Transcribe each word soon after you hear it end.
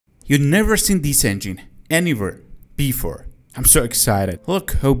You've never seen this engine anywhere before. I'm so excited.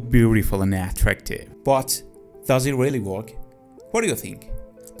 Look how beautiful and attractive. But does it really work? What do you think?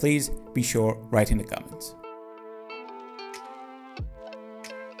 Please be sure to write in the comments.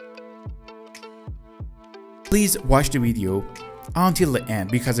 Please watch the video until the end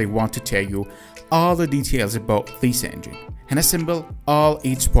because I want to tell you all the details about this engine and assemble all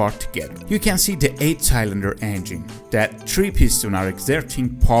each part together. You can see the 8-cylinder engine that 3 pistons are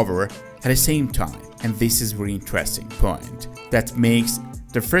exerting power at the same time, and this is a very interesting point that makes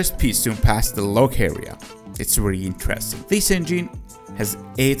the first piston pass the lock area. It's very interesting. This engine has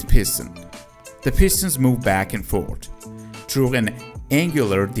 8 pistons. The pistons move back and forth through an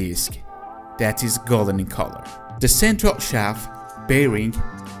angular disc that is golden in color. The central shaft, bearing,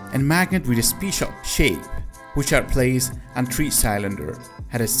 and magnet with a special shape, which are placed on 3 cylinders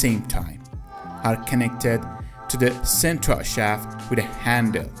at the same time, are connected to the central shaft with a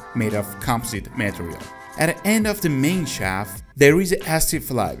handle made of composite material. At the end of the main shaft, there is a active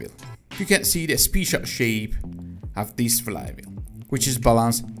flywheel. You can see the special shape of this flywheel, which is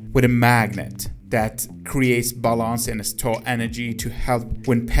balanced with a magnet that creates balance and store energy to help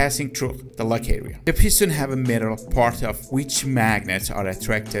when passing through the lock area. The piston have a metal part of which magnets are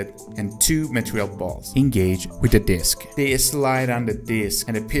attracted and 2 material balls engage with the disc. They slide on the disc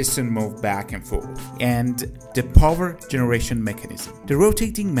and the piston move back and forth. And the power generation mechanism. The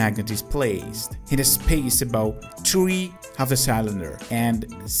rotating magnet is placed in a space about 3 of the cylinder and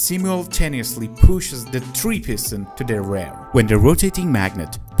simultaneously pushes the 3 piston to the rear. When the rotating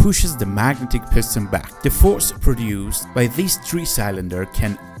magnet pushes the magnetic piston back, the force produced by this 3-cylinder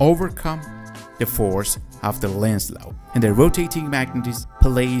can overcome the force of the Lenz's law, and the rotating magnet is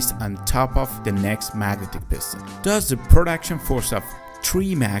placed on top of the next magnetic piston. Does the production force of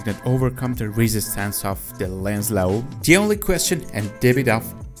 3 magnet overcome the resistance of the Lenz's law? The only question and debate of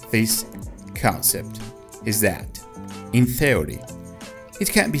this concept is that, in theory,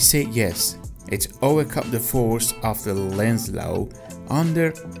 it can be said yes, it overcomes the force of the Lenz's law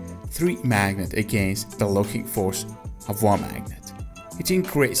under 3 magnets against the locking force of 1 magnet. It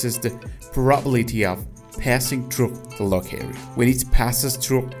increases the probability of passing through the lock area. When it passes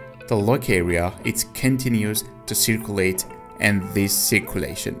through the lock area, it continues to circulate, and this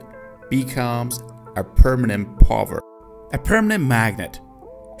circulation becomes a permanent power. A permanent magnet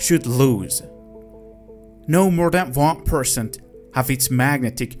should lose no more than 1% of its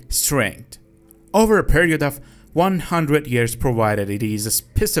magnetic strength over a period of 100 years, provided it is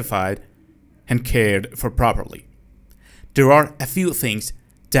specified and cared for properly. There are a few things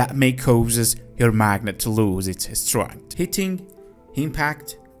that may cause your magnet to lose its strength: heating,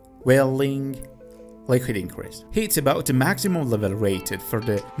 impact, welding, liquid increase. Heat about the maximum level rated for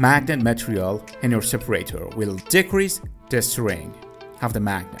the magnet material in your separator will decrease the strength of the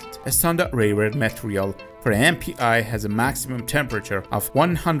magnet. A standard rare material for MPI has a maximum temperature of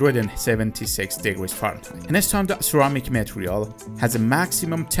 176 degrees Fahrenheit, and a standard ceramic material has a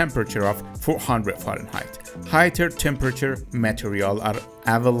maximum temperature of 400 Fahrenheit. Higher temperature material are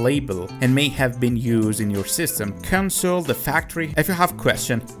available and may have been used in your system. Consult the factory if you have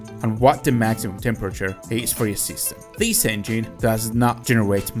questions on what the maximum temperature is for your system. This engine does not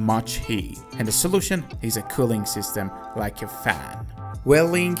generate much heat, and the solution is a cooling system like a fan,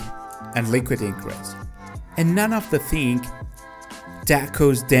 welding, and liquid increase. And none of the things that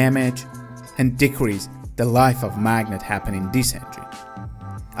cause damage and decrease the life of magnet happen in this engine.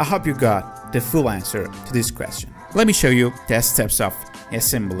 I hope you got the full answer to this question. Let me show you the steps of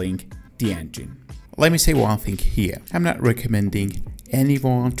assembling the engine. Let me say one thing here. I'm not recommending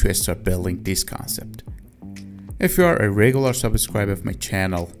anyone to start building this concept. If you are a regular subscriber of my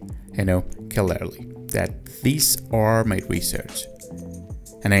channel, you know clearly that these are my research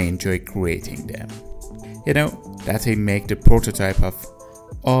and I enjoy creating them. You know that I make the prototype of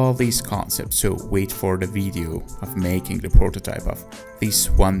all these concepts, so wait for the video of making the prototype of this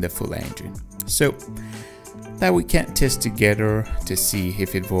wonderful engine, so that we can test together to see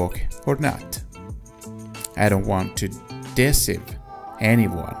if it works or not. I don't want to deceive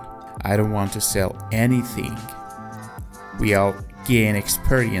anyone. I don't want to sell anything. We all gain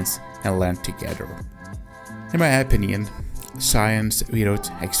experience and learn together. In my opinion, science without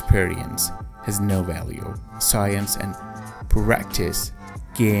experience has no value. Science and practice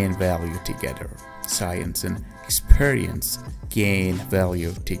gain value together. Science and experience gain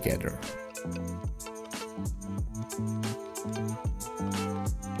value together.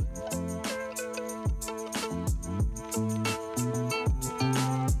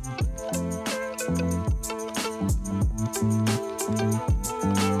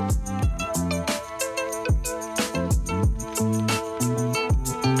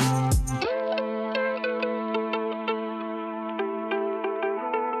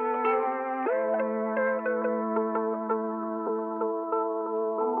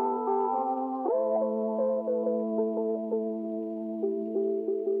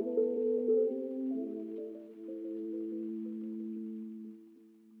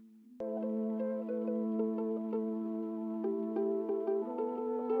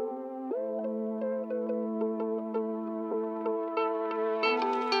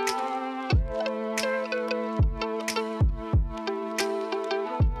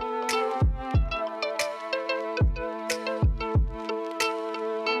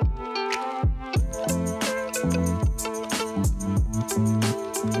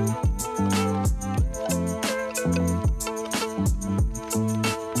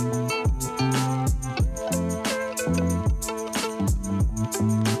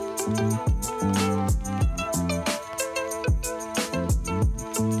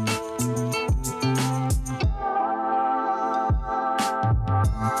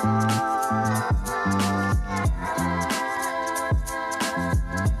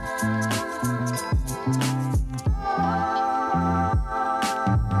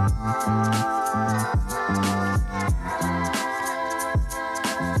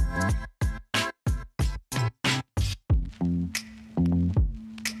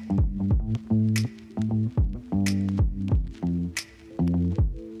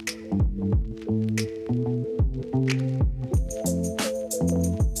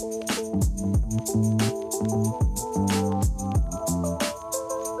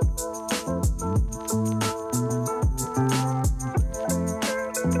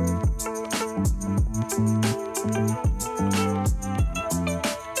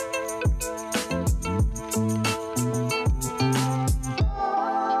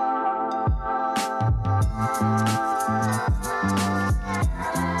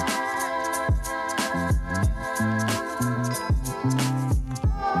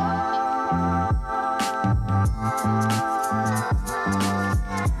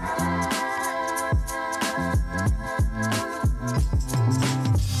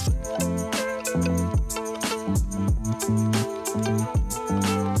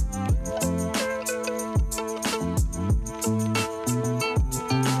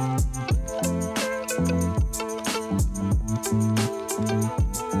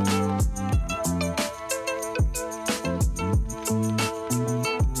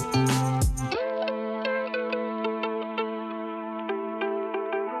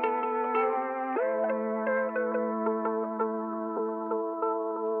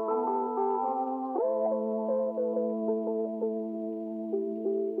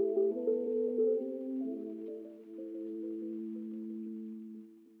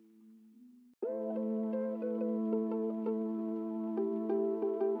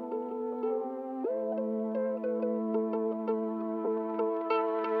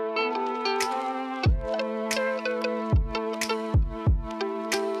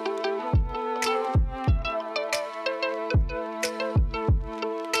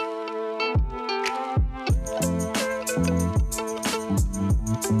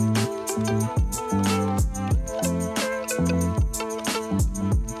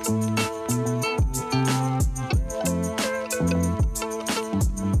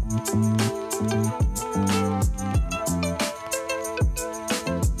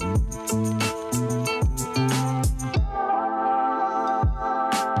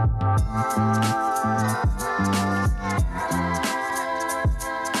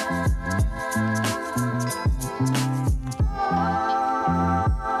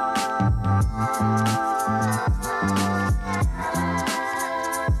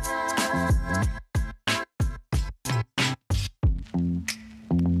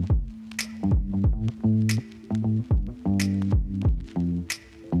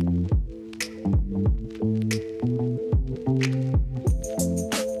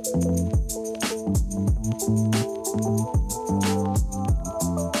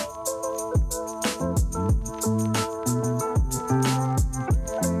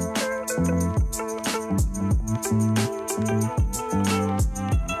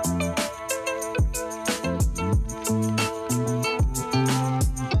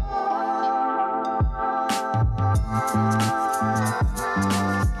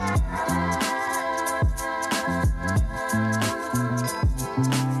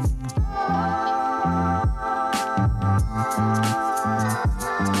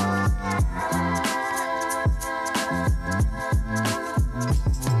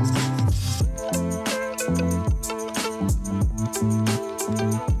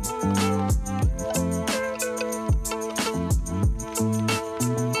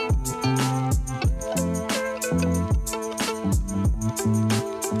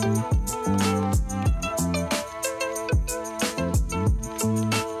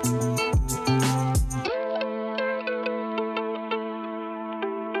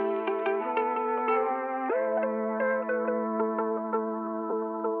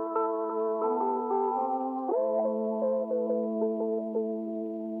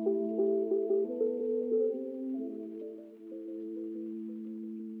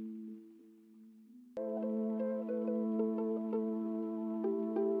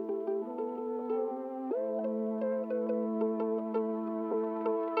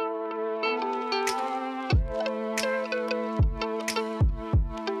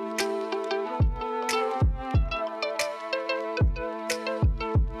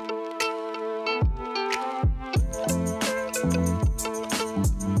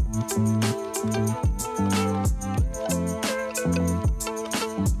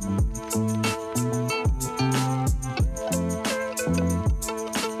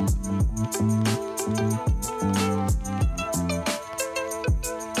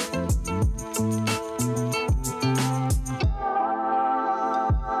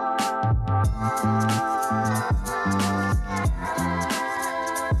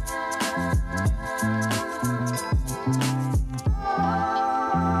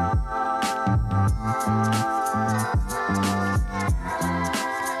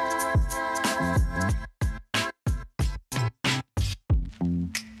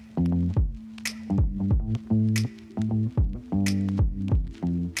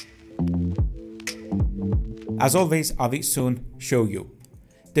 As always, I will soon show you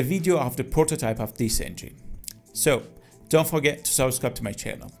the video of the prototype of this engine. So don't forget to subscribe to my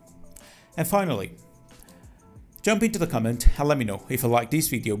channel. And finally, jump into the comment and let me know if you like this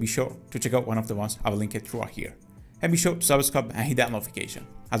video. Be sure to check out one of the ones I will link it through here. And be sure to subscribe and hit that notification.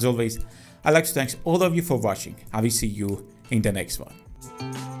 As always, I'd like to thank all of you for watching. I will see you in the next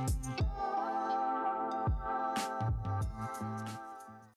one.